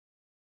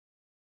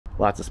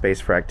lots of space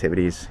for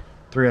activities,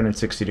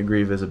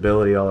 360-degree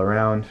visibility all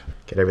around.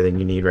 Get everything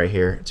you need right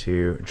here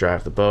to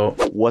drive the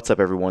boat. What's up,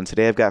 everyone?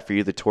 Today I've got for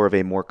you the tour of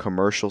a more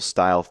commercial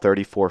style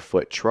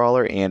 34-foot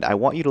trawler, and I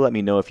want you to let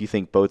me know if you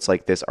think boats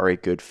like this are a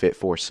good fit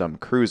for some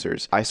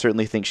cruisers. I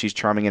certainly think she's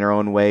charming in her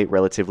own way,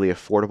 relatively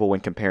affordable when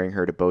comparing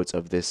her to boats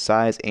of this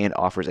size, and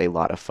offers a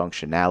lot of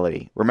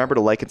functionality. Remember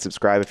to like and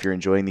subscribe if you're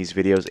enjoying these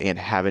videos and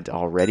haven't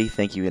already.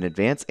 Thank you in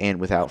advance, and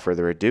without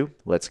further ado,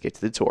 let's get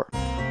to the tour.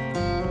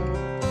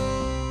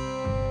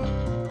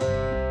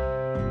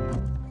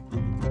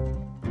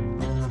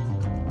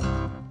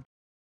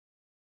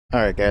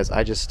 Alright guys,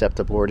 I just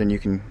stepped aboard and you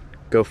can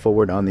go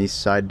forward on these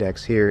side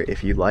decks here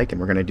if you like, and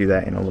we're going to do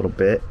that in a little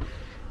bit.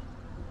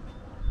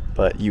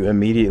 But you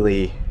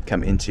immediately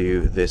come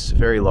into this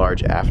very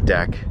large aft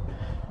deck,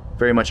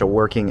 very much a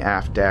working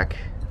aft deck,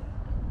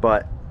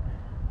 but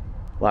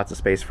lots of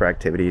space for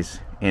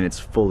activities, and it's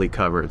fully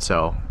covered,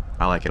 so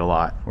I like it a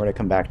lot. We're going to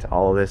come back to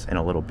all of this in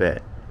a little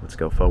bit. Let's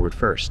go forward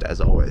first,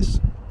 as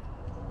always.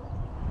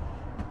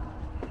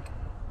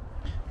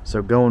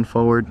 So going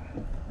forward,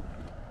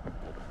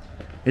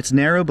 it's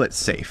narrow but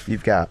safe.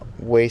 You've got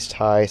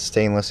waist-high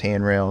stainless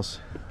handrails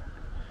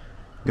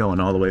going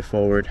all the way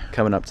forward.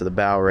 Coming up to the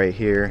bow right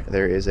here,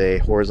 there is a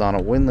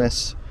horizontal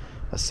windlass,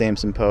 a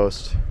Samson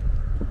post,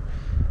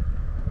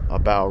 a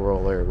bow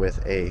roller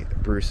with a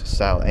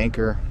Bruce-style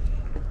anchor,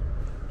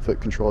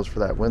 foot controls for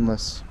that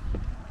windlass,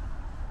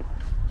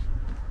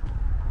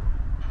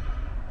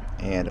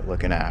 and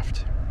looking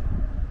aft.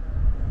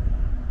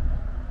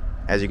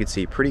 As you can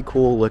see, pretty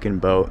cool looking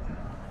boat.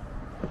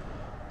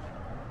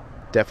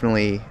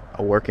 Definitely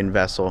a working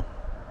vessel,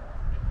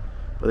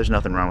 but there's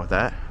nothing wrong with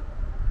that.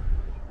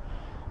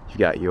 You've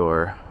got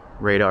your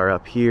radar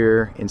up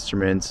here,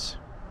 instruments,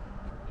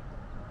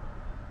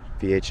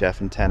 VHF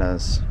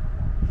antennas,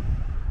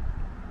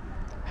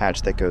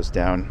 hatch that goes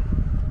down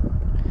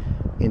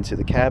into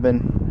the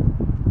cabin,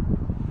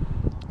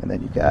 and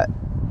then you've got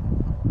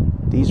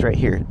these right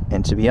here.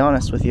 And to be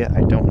honest with you,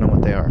 I don't know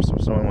what they are, so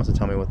if someone wants to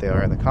tell me what they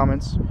are in the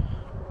comments,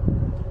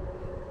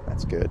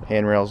 that's good.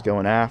 Handrails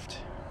going aft.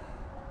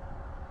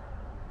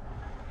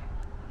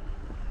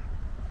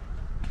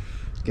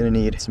 Gonna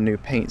need some new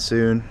paint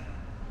soon.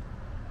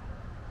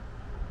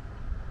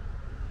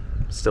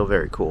 Still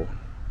very cool.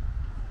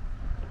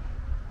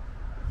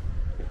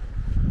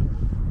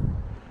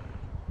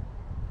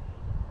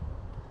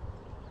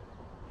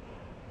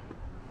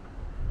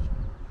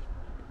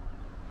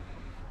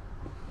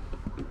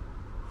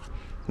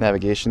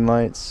 Navigation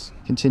lights.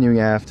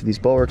 Continuing aft, these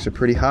bulwarks are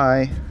pretty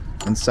high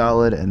and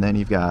solid, and then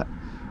you've got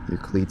your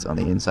cleats on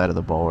the inside of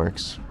the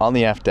bulwarks. On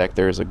the aft deck,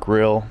 there is a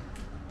grill.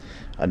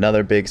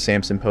 Another big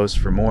Samson post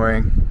for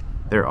mooring.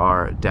 There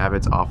are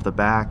davits off the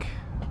back.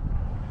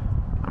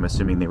 I'm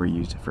assuming they were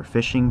used for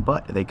fishing,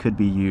 but they could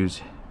be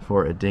used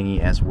for a dinghy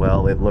as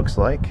well, it looks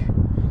like.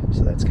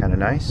 So that's kind of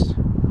nice.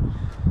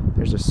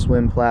 There's a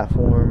swim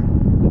platform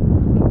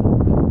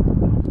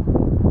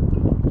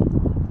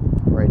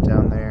right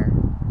down there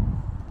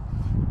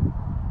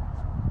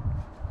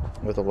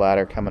with a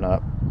ladder coming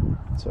up.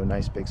 So a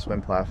nice big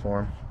swim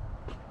platform.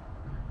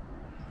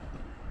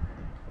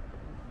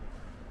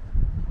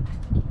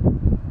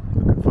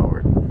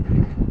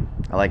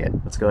 I like it.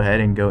 Let's go ahead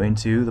and go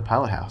into the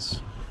pilot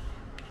house.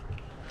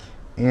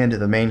 And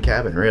the main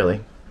cabin,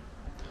 really.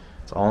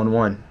 It's all in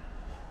one.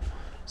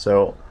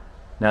 So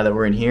now that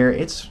we're in here,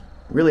 it's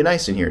really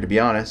nice in here, to be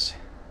honest.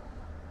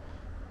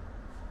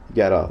 You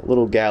got a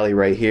little galley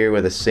right here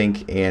with a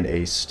sink and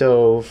a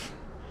stove.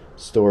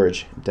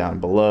 Storage down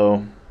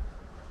below.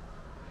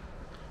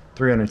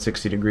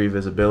 360-degree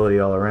visibility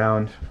all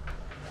around.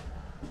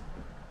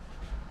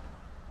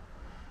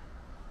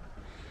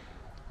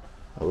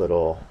 A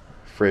little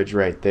fridge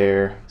right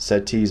there,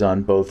 settees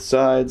on both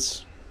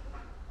sides,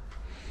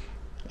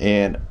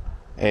 and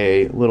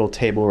a little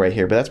table right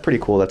here, but that's pretty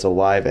cool. That's a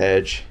live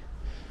edge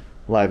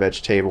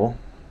table.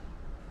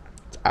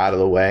 It's out of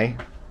the way,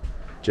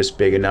 just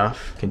big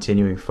enough.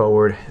 Continuing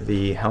forward,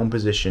 the helm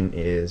position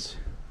is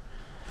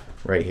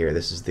right here.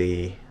 This is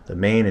the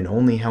main and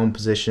only helm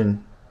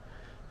position,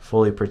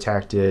 fully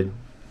protected.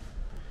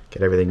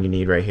 Get everything you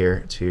need right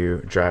here to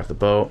drive the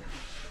boat.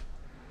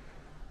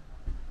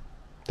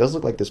 Does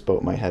look like this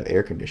boat might have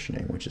air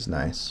conditioning, which is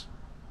nice.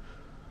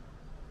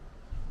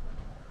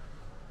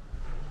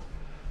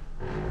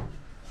 And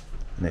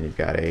then you've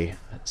got a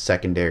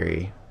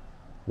secondary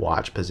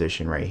watch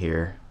position right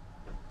here.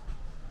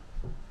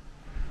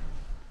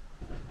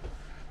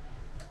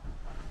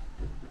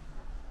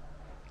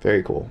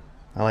 Very cool.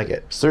 I like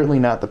it. Certainly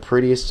not the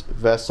prettiest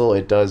vessel.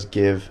 It does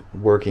give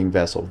working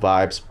vessel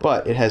vibes,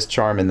 but it has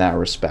charm in that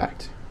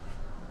respect.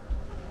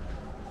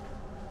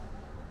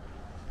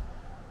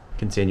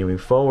 Continuing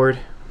forward,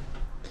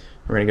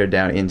 we're going to go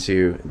down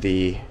into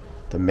the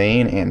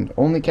main and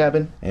only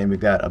cabin, and we've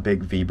got a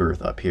big V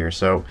berth up here.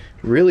 So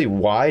really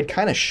wide,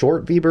 kind of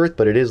short V berth,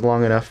 but it is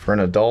long enough for an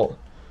adult.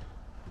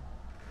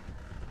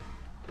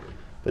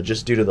 But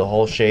just due to the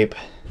hull shape,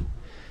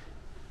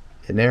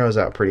 it narrows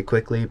out pretty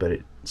quickly, but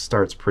it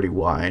starts pretty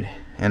wide.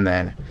 And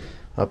then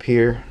up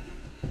here,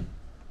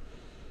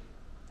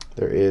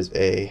 There is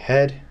a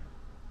head.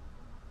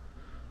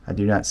 I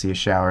do not see a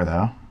shower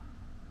though.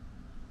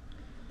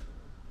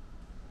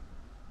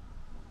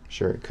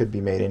 Sure, it could be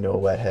made into a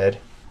wet head.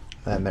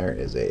 Then there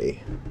is an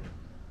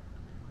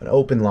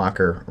open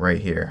locker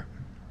right here.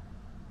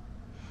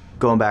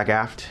 Going back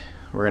aft,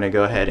 we're gonna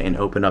go ahead and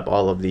open up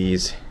all of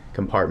these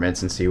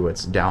compartments and see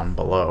what's down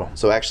below.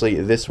 So actually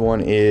this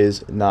one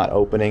is not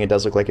opening. It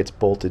does look like it's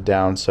bolted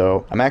down.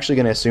 So I'm actually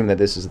gonna assume that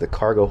this is the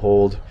cargo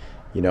hold,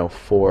 you know,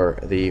 for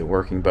the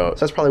working boat.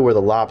 So that's probably where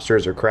the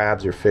lobsters or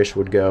crabs or fish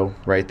would go,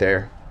 right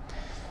there.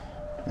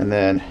 And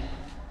then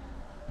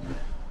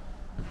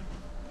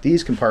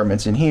these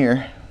compartments in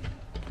here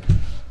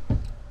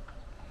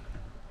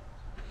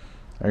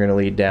are going to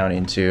lead down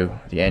into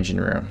the engine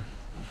room.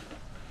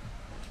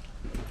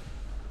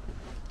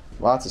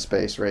 Lots of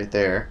space right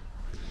there.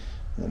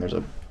 And then there's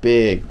a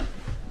big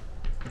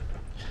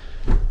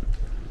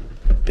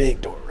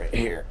door right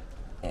here.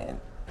 And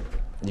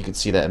you can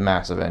see that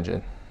massive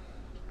engine.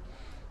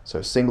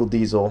 So single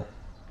diesel,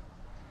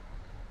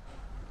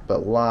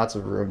 but lots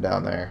of room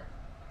down there.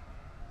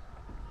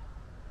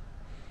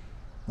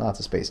 Lots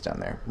of space down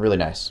there. Really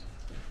nice.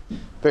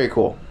 Very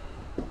cool.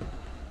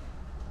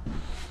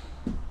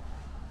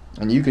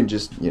 And you can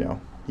just, you know,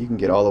 you can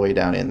get all the way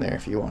down in there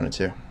if you wanted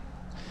to.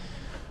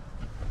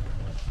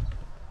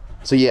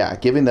 So yeah,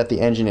 given that the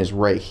engine is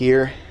right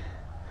here,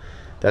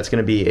 that's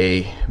going to be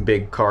a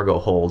big cargo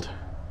hold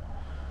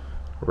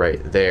right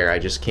there. I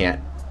just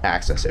can't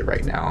access it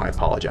right now. I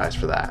apologize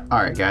for that.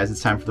 Alright guys,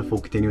 it's time for the full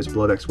continuous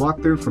below decks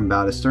walkthrough from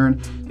bow to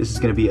stern. This is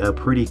going to be a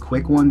pretty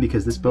quick one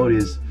because this boat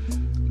is,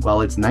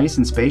 while it's nice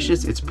and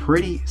spacious, it's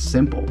pretty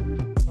simple.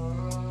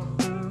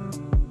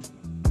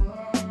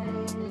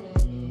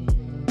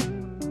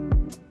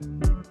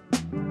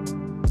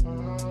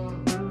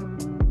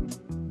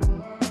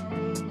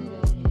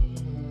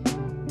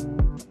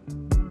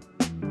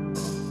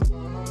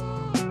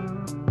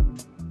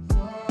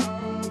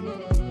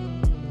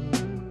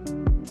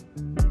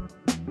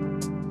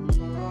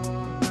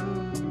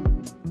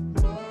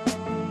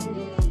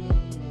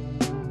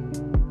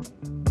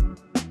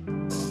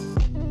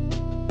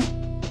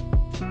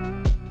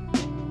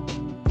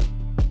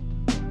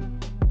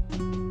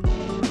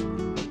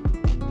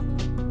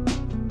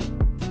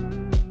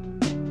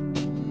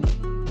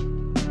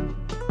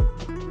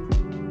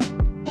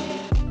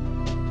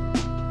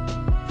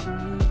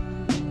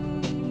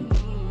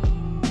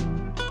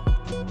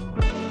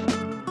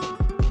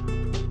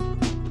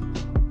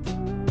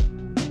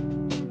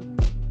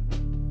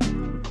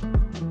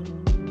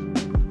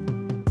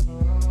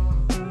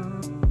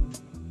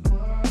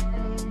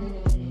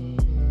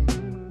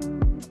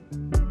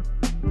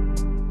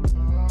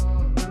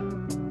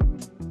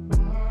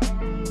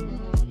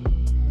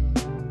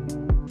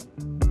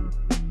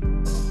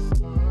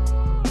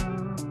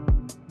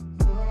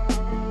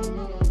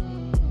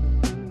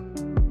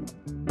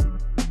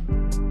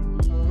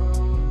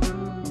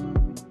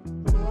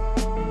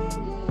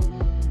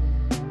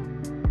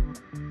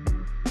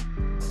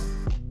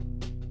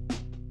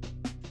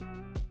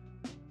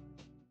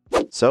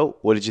 So,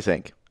 what did you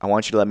think? I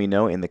want you to let me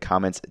know in the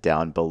comments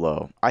down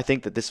below. I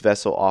think that this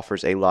vessel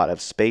offers a lot of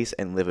space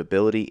and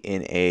livability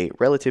in a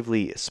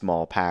relatively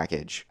small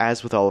package.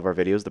 As with all of our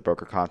videos, the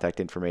broker contact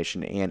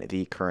information and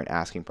the current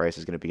asking price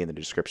is going to be in the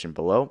description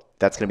below.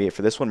 That's going to be it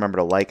for this one. Remember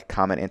to like,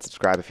 comment, and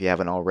subscribe if you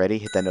haven't already.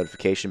 Hit that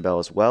notification bell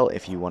as well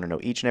if you want to know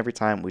each and every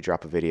time we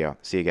drop a video.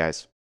 See you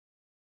guys.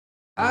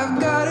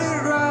 I've got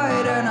it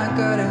right and I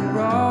got it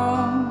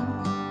wrong,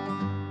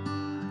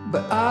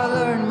 but I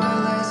learned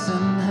my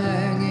lesson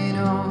hanging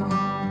on.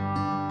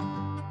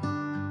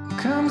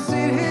 Come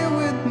sit here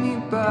with me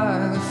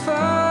by the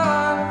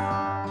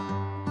fire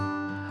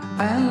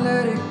and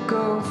let it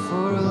go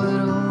for